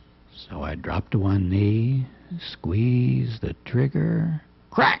 So I dropped to one knee, squeezed the trigger.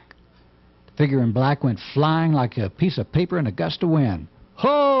 Crack! The figure in black went flying like a piece of paper in a gust of wind.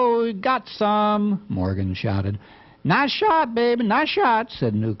 "Ho, we got some," Morgan shouted. "Nice shot, baby, nice shot,"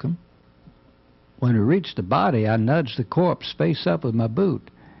 said Newcomb. When we reached the body, I nudged the corpse face up with my boot.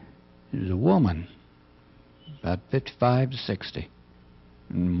 It was a woman, about 55 to 60.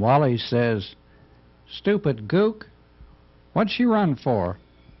 And Wally says, "Stupid gook, what'd she run for?"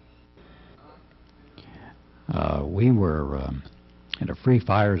 We were in a free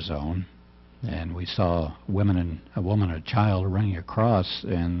fire zone, and we saw a woman and a child running across,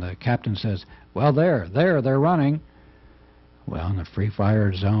 and the captain says, "Well, they're running." Well, in the free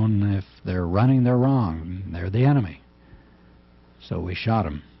fire zone, if they're running, they're wrong. They're the enemy. So we shot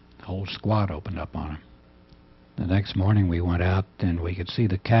them. The whole squad opened up on them. The next morning we went out, and we could see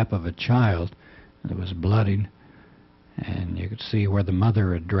the cap of a child that was bloodied, and you could see where the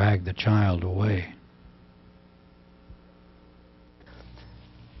mother had dragged the child away.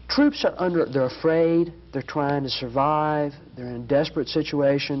 Troops they're afraid, they're trying to survive, they're in a desperate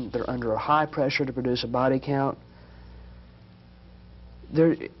situation, they're under a high pressure to produce a body count.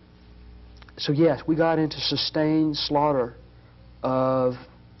 So yes, we got into sustained slaughter of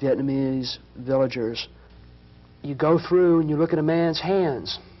Vietnamese villagers. You go through and you look at a man's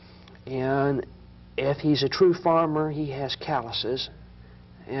hands, and if he's a true farmer, he has calluses,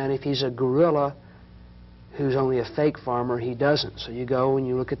 and if he's a guerrilla who's only a fake farmer, he doesn't. So you go and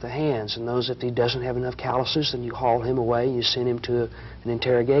you look at the hands, and if he doesn't have enough calluses, then you haul him away and you send him to an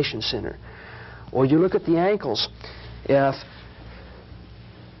interrogation center. Or you look at the ankles. If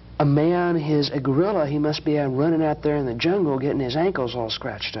a man is a guerrilla, he must be running out there in the jungle getting his ankles all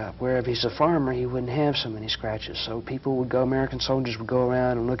scratched up, where if he's a farmer, he wouldn't have so many scratches. So American soldiers would go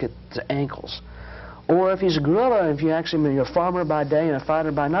around and look at the ankles. Or if he's a guerrilla, if you're a farmer by day and a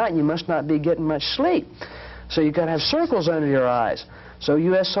fighter by night, you must not be getting much sleep. So you've got to have circles under your eyes. So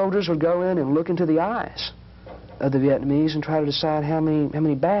U.S. soldiers would go in and look into the eyes of the Vietnamese and try to decide how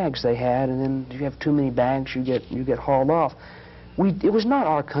many bags they had, and then if you have too many bags, you get hauled off. It was not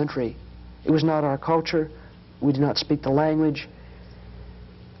our country. It was not our culture. We did not speak the language.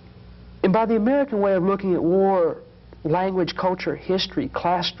 And by the American way of looking at war, language, culture, history,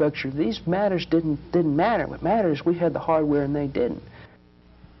 class structure, these matters didn't matter. What mattered is we had the hardware and they didn't.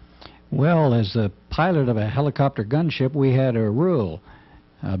 Well, as the pilot of a helicopter gunship, we had a rule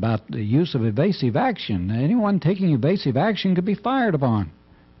about the use of evasive action. Anyone taking evasive action could be fired upon.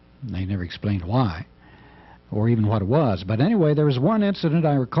 They never explained why, or even what it was. But anyway, there was one incident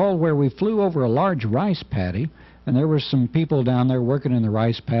I recall where we flew over a large rice paddy, and there were some people down there working in the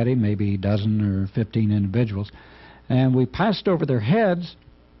rice paddy, maybe a dozen or 15 individuals, and we passed over their heads.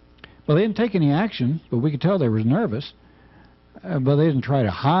 Well, they didn't take any action, but we could tell they were nervous. But they didn't try to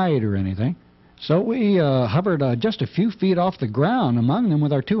hide or anything. So we hovered just a few feet off the ground among them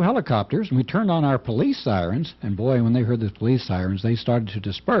with our 2 helicopters, and we turned on our police sirens. And boy, when they heard the police sirens, they started to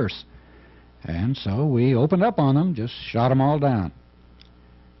disperse. And so we opened up on them, just shot them all down.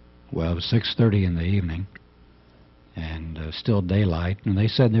 Well, it was 6:30 in the evening, and still daylight, and they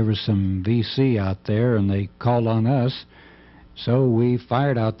said there was some VC out there, and they called on us. So we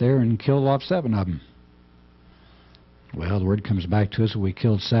fired out there and killed off 7 of them. Well, the word comes back to us that we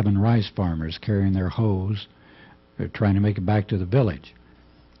killed 7 rice farmers carrying their hoes. They're trying to make it back to the village.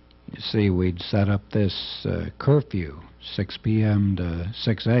 You see, we'd set up this curfew, 6 p.m. to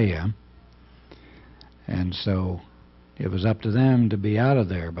 6 a.m., and so it was up to them to be out of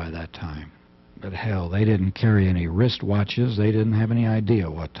there by that time. But hell, they didn't carry any wristwatches. They didn't have any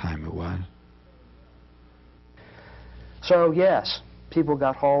idea what time it was. So, yes, people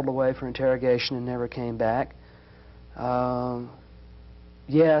got hauled away for interrogation and never came back.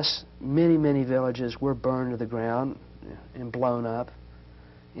 Yes, many, many villages were burned to the ground and blown up.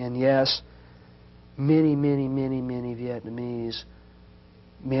 And yes, many, many, many, many Vietnamese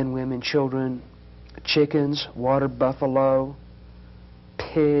men, women, children, chickens, water buffalo,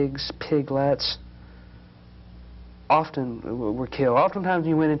 pigs, piglets, often were killed. Oftentimes when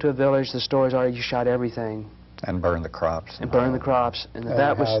you went into a village, the stories are you shot everything. And burned the crops. And burned the crops. And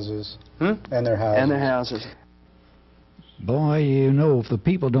that was... houses. Hmm? And their houses. And their houses. Boy, you know, if the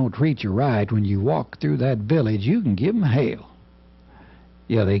people don't treat you right when you walk through that village, you can give them hell.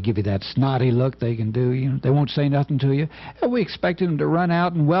 Yeah, they give you that snotty look they can do. You know, they won't say nothing to you. And we expected them to run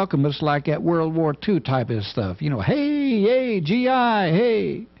out and welcome us like that World War II type of stuff. You know, hey, hey, GI,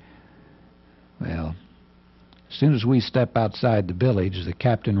 hey. Well, as soon as we step outside the village, the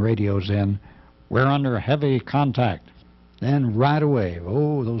captain radios in, "We're under heavy contact." Then right away,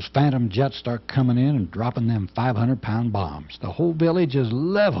 oh, those phantom jets start coming in and dropping them 500-pound bombs. The whole village is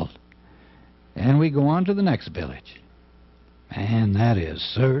leveled. And we go on to the next village. And that is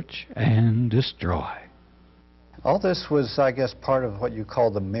search and destroy. All this was, I guess, part of what you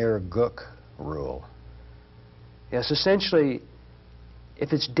call the Mir Guk rule. Yes, essentially,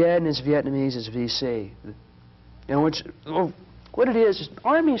 if it's dead and it's Vietnamese, it's VC. You know, what it is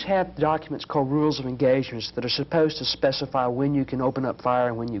armies have documents called rules of engagements that are supposed to specify when you can open up fire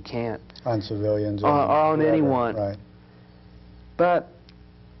and when you can't. On civilians. Or on whoever, anyone. Right. But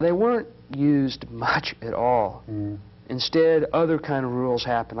they weren't used much at all. Mm. Instead, other kind of rules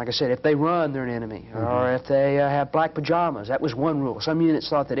happen. Like I said, if they run, they're an enemy. Mm-hmm. Or if they have black pajamas, that was one rule. Some units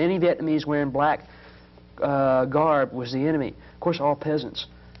thought that any Vietnamese wearing black garb was the enemy. Of course, all peasants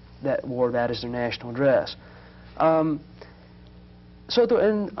that wore that as their national dress. So there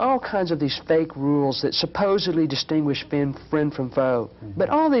are all kinds of these fake rules that supposedly distinguish friend from foe. Mm-hmm. But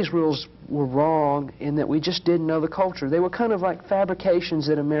all these rules were wrong in that we just didn't know the culture. They were kind of like fabrications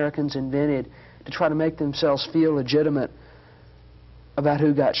that Americans invented to try to make themselves feel legitimate about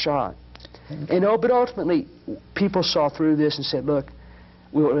who got shot. And but ultimately, people saw through this and said, look,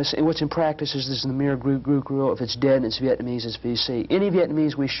 what's in practice is this is the Mir Guk rule. If it's dead and it's Vietnamese, it's VC. Any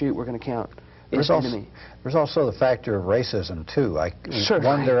Vietnamese we shoot, we're going to count. There's also the factor of racism, too. I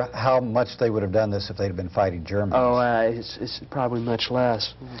wonder how much they would have done this if they'd been fighting Germans. Oh, it's probably much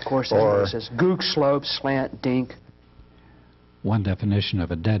less. Of course, it says Guk, slope, slant, dink. One definition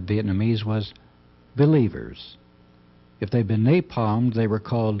of a dead Vietnamese was believers. If they'd been napalmed, they were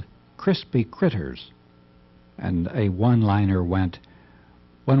called crispy critters. And a one-liner went,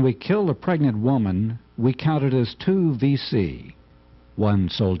 "When we killed a pregnant woman, we counted as 2 VC, 1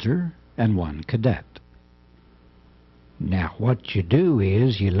 soldier and 1 cadet." Now, what you do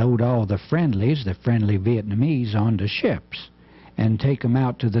is you load all the friendly Vietnamese, onto ships and take them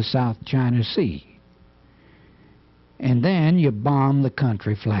out to the South China Sea. And then you bomb the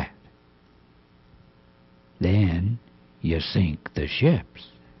country flat. Then you sink the ships.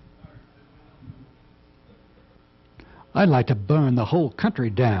 I'd like to burn the whole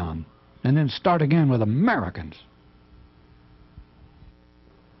country down and then start again with Americans.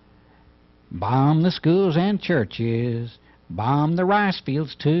 Bomb the schools and churches, bomb the rice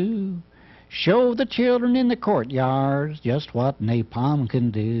fields too. Show the children in the courtyards just what napalm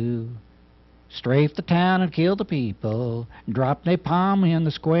can do. Strafe the town and kill the people, drop napalm in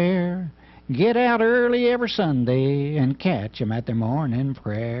the square. Get out early every Sunday and catch 'em at their morning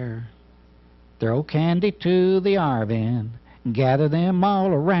prayer. Throw candy to the Arvin, gather them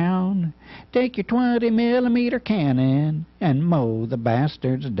all around. Take your 20-millimeter cannon and mow the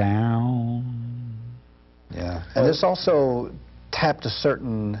bastards down. Yeah, and this also tapped a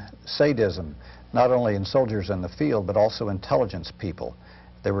certain sadism, not only in soldiers in the field, but also intelligence people.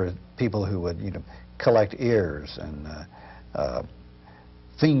 There were people who would, collect ears and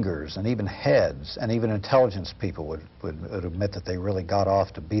fingers and even heads, and even intelligence people would admit that they really got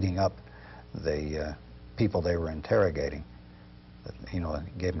off to beating up the people they were interrogating. That, you know,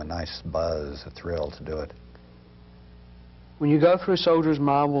 it gave them a nice buzz, a thrill to do it. When you go through soldiers'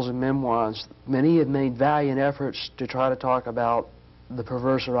 novels and memoirs, many have made valiant efforts to try to talk about the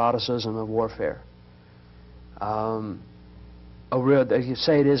perverse eroticism of warfare.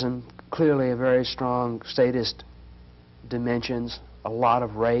 Sadism, clearly a very strong sadist dimensions, a lot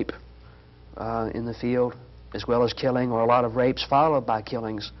of rape in the field, as well as killing, or a lot of rapes followed by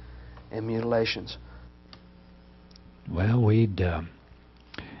killings and mutilations. Well,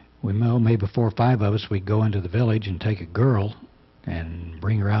 maybe 4 or 5 of us, we'd go into the village and take a girl and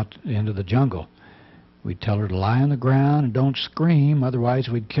bring her out into the jungle. We'd tell her to lie on the ground and don't scream, otherwise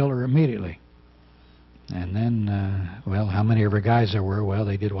we'd kill her immediately. And then, well, how many of her guys there were? Well,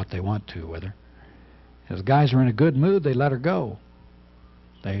 they did what they want to with her. If the guys were in a good mood, they let her go.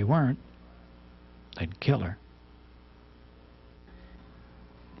 They weren't, they'd kill her.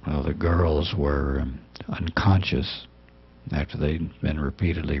 Well, the girls were unconscious after they'd been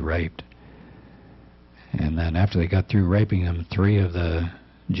repeatedly raped. And then after they got through raping them, 3 of the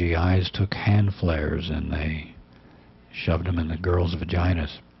GIs took hand flares and they shoved them in the girls'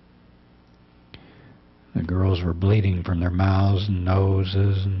 vaginas. The girls were bleeding from their mouths and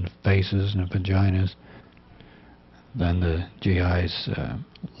noses and faces and vaginas. Then the GIs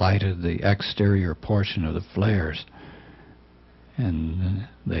lighted the exterior portion of the flares, and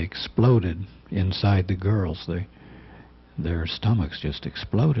they exploded inside the girls. Their stomachs just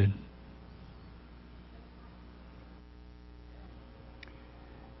exploded.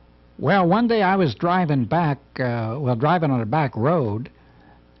 Well, one day I was driving back, driving on a back road,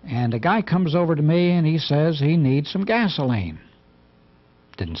 and a guy comes over to me and he says he needs some gasoline.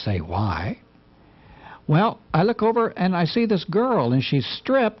 Didn't say why. Well, I look over and I see this girl, and she's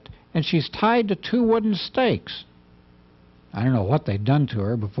stripped and she's tied to 2 wooden stakes. I don't know what they'd done to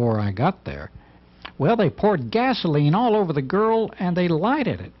her before I got there. Well, they poured gasoline all over the girl and they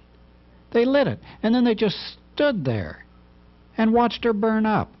lighted it. They lit it, and then they just stood there and watched her burn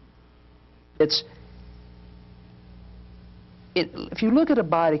up. If you look at a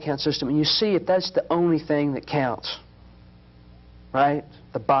body count system and you see if that's the only thing that counts, right?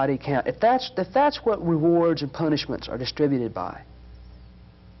 The body count. If that's what rewards and punishments are distributed by,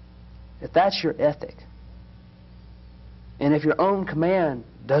 if that's your ethic, and if your own command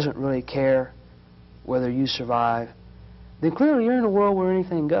doesn't really care whether you survive, then clearly you're in a world where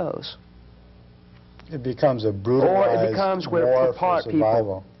anything goes. It becomes a brutalized war for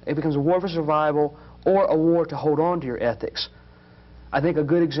survival. It becomes a war for survival, or a war to hold on to your ethics. I think a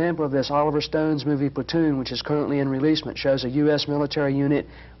good example of this, Oliver Stone's movie Platoon, which is currently in releasement, shows a U.S. military unit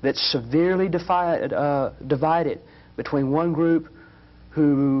that's severely divided between one group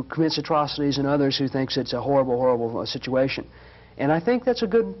who commits atrocities and others who thinks it's a horrible, horrible situation. And I think that's a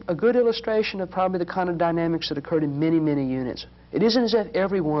good illustration of probably the kind of dynamics that occurred in many, many units. It isn't as if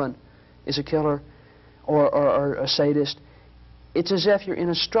everyone is a killer or a sadist. It's as if you're in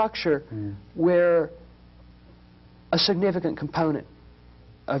a structure where a significant component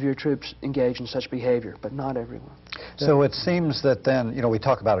of your troops engage in such behavior, but not everyone. So it seems that then, you know, we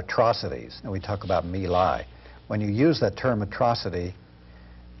talk about atrocities and we talk about my lai. When you use that term atrocity,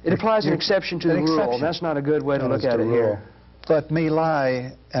 it applies an exception to the rule. That's not a good way to look at it here. But my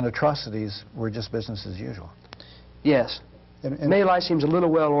lai and atrocities were just business as usual. Yes. My lai seems a little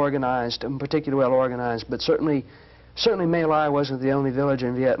well organized, particularly well organized, but certainly My Lai wasn't the only village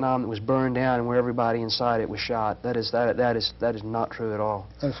in Vietnam that was burned down and where everybody inside it was shot. That is not true at all.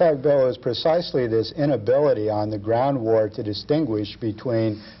 In fact, Bill, it was precisely this inability on the ground war to distinguish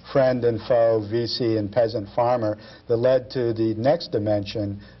between friend and foe, VC and peasant farmer, that led to the next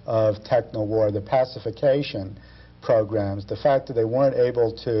dimension of Technowar, the pacification programs. The fact that they weren't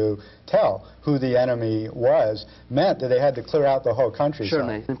able to tell who the enemy was meant that they had to clear out the whole countryside.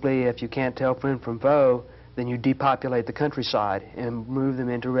 Certainly. Simply, if you can't tell friend from foe, then you depopulate the countryside and move them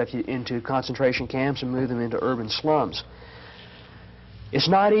into concentration camps and move them into urban slums. It's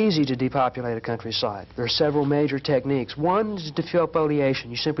not easy to depopulate a countryside. There are several major techniques. One is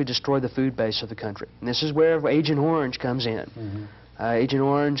defoliation. You simply destroy the food base of the country. And this is where Agent Orange comes in. Agent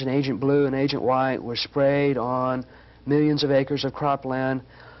Orange and Agent Blue and Agent White were sprayed on millions of acres of cropland.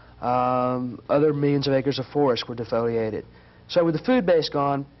 Other millions of acres of forest were defoliated. So with the food base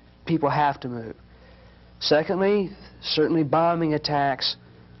gone, people have to move. Secondly, certainly bombing attacks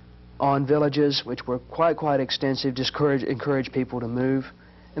on villages, which were quite extensive, encourage people to move.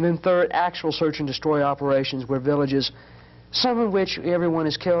 And then third, actual search and destroy operations where villages some of which everyone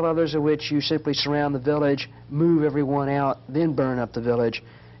is killed, others of which you simply surround the village, move everyone out, then burn up the village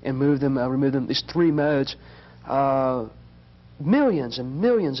and remove them. These three modes. Millions and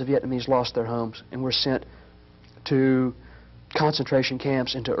millions of Vietnamese lost their homes and were sent to concentration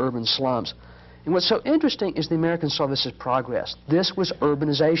camps into urban slums. And what's so interesting is the Americans saw this as progress. This was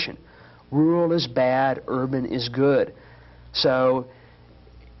urbanization. Rural is bad, urban is good. So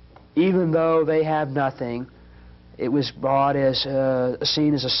even though they have nothing, it was brought as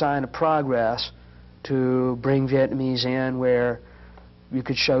seen as a sign of progress to bring Vietnamese in where you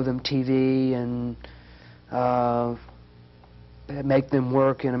could show them TV and make them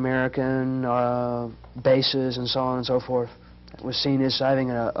work in American bases and so on and so forth. It was seen as having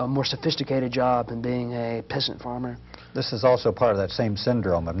a more sophisticated job than being a peasant farmer. This is also part of that same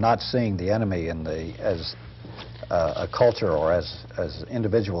syndrome of not seeing the enemy as a culture or as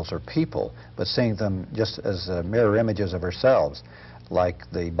individuals or people, but seeing them just as mirror images of ourselves, like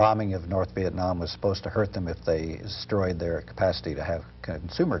the bombing of North Vietnam was supposed to hurt them if they destroyed their capacity to have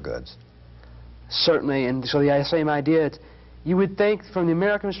consumer goods. Certainly, and so the same idea, you would think from the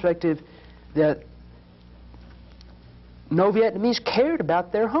American perspective that no Vietnamese cared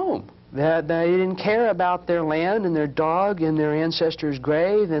about their home, that they didn't care about their land and their dog and their ancestors'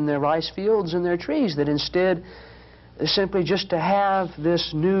 grave and their rice fields and their trees, that instead simply just to have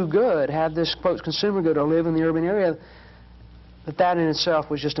this new good, have this, quote, consumer good or live in the urban area, that in itself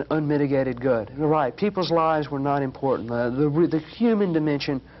was just an unmitigated good. You're right, people's lives were not important. The human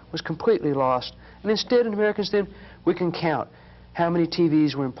dimension was completely lost. And instead, in Americans then, we can count how many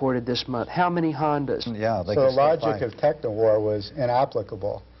TVs were imported this month, how many Hondas. Yeah, so the logic of Technowar was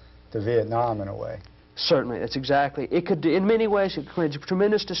inapplicable to Vietnam in a way. Certainly, that's exactly. It could, in many ways, it created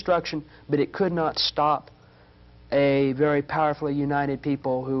tremendous destruction, but it could not stop a very powerfully united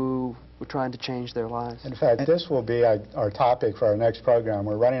people who were trying to change their lives. In fact, this will be our topic for our next program.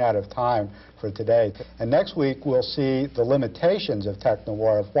 We're running out of time for today. And next week, we'll see the limitations of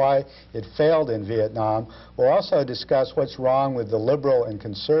Technowar, of why it failed in Vietnam. We'll also discuss what's wrong with the liberal and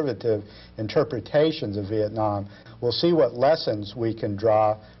conservative interpretations of Vietnam. We'll see what lessons we can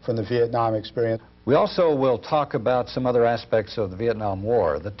draw from the Vietnam experience. We also will talk about some other aspects of the Vietnam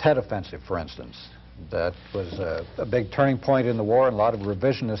War, the Tet Offensive, for instance. That was a big turning point in the war, and a lot of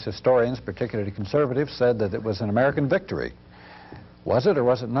revisionist historians, particularly conservatives, said that it was an American victory. Was it or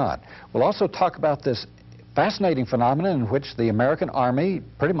was it not? We'll also talk about this fascinating phenomenon in which the American Army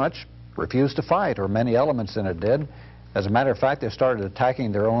pretty much refused to fight, or many elements in it did. As a matter of fact, they started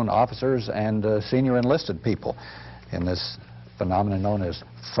attacking their own officers and senior enlisted people in this phenomenon known as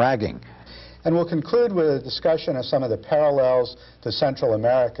fragging. And we'll conclude with a discussion of some of the parallels to Central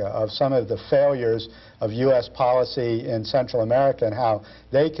America, of some of the failures of U.S. policy in Central America and how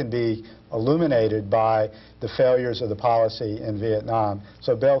they can be illuminated by the failures of the policy in Vietnam.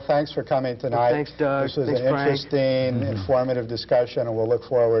 So, Bill, thanks for coming tonight. Well, thanks, Doug. This was thanks, an interesting, informative discussion, and we'll look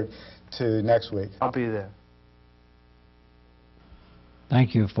forward to next week. I'll be there.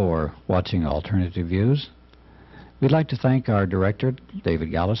 Thank you for watching Alternative Views. We'd like to thank our director,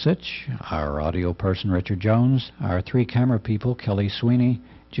 David Galasich, our audio person, Richard Jones, our three camera people, Kelly Sweeney,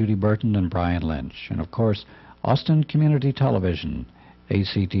 Judy Burton, and Brian Lynch, and of course, Austin Community Television,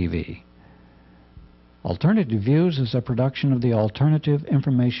 ACTV. Alternative Views is a production of the Alternative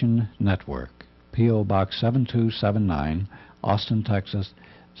Information Network, P.O. Box 7279, Austin, Texas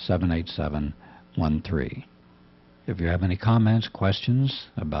 78713. If you have any comments, questions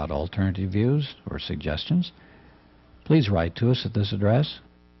about Alternative Views, or suggestions, please write to us at this address,